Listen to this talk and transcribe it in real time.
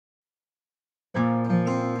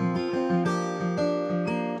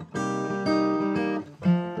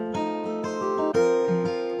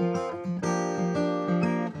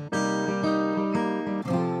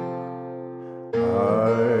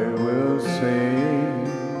sing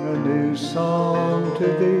a new song to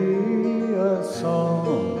thee, a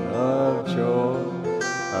song of joy,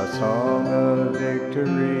 a song of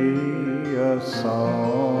victory, a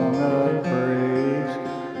song of praise,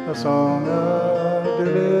 a song of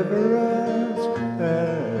deliverance,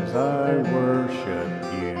 as I worship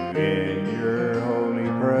you in your holy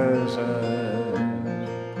presence.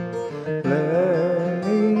 Let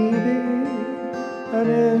me be an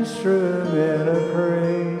instrument of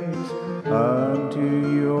praise unto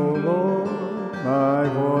you, O Lord. My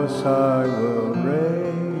voice I will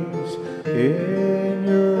raise. In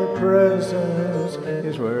your presence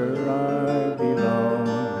is where I belong.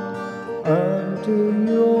 Unto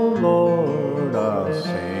you, O Lord, I'll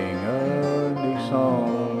sing a new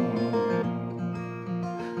song.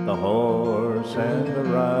 The horse and the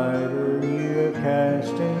rider you have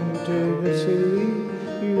cast into the sea,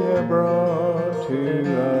 you have brought to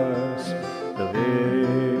us the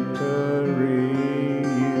victory.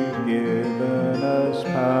 You've given us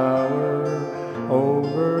power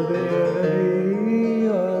over the enemy,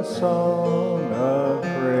 a song of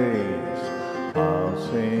praise I'll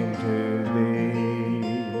sing to thee.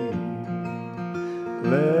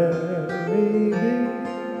 Let me be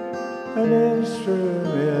an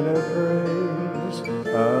instrument of praise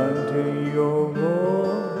unto you, O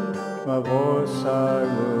Lord. My voice I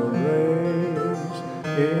will raise.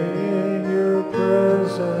 In your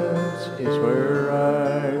presence is where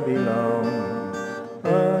I belong.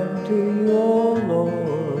 Unto you, O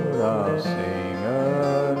Lord, I'll sing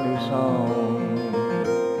a new song.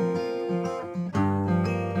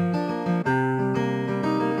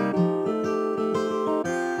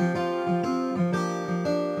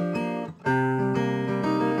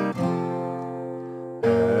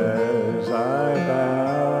 As I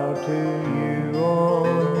bow to you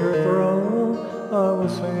on your throne, I will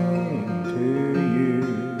sing to you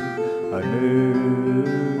a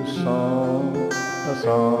new song, a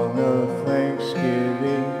song of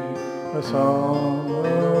thanksgiving, a song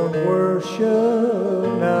of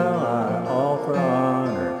worship. Now I offer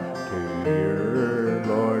honor to your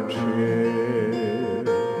lordship.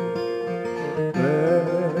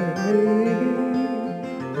 Let me be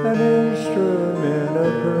an instrument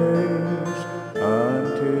of praise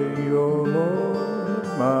unto you, O Lord.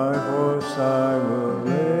 My voice I will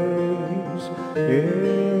raise.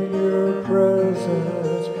 In your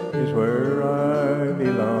presence is where I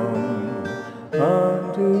belong.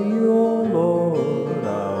 Unto you, O Lord,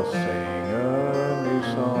 I'll sing a new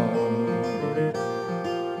song.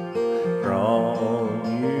 For all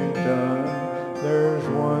you've done, there's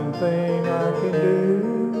one thing I can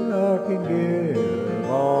do. I can give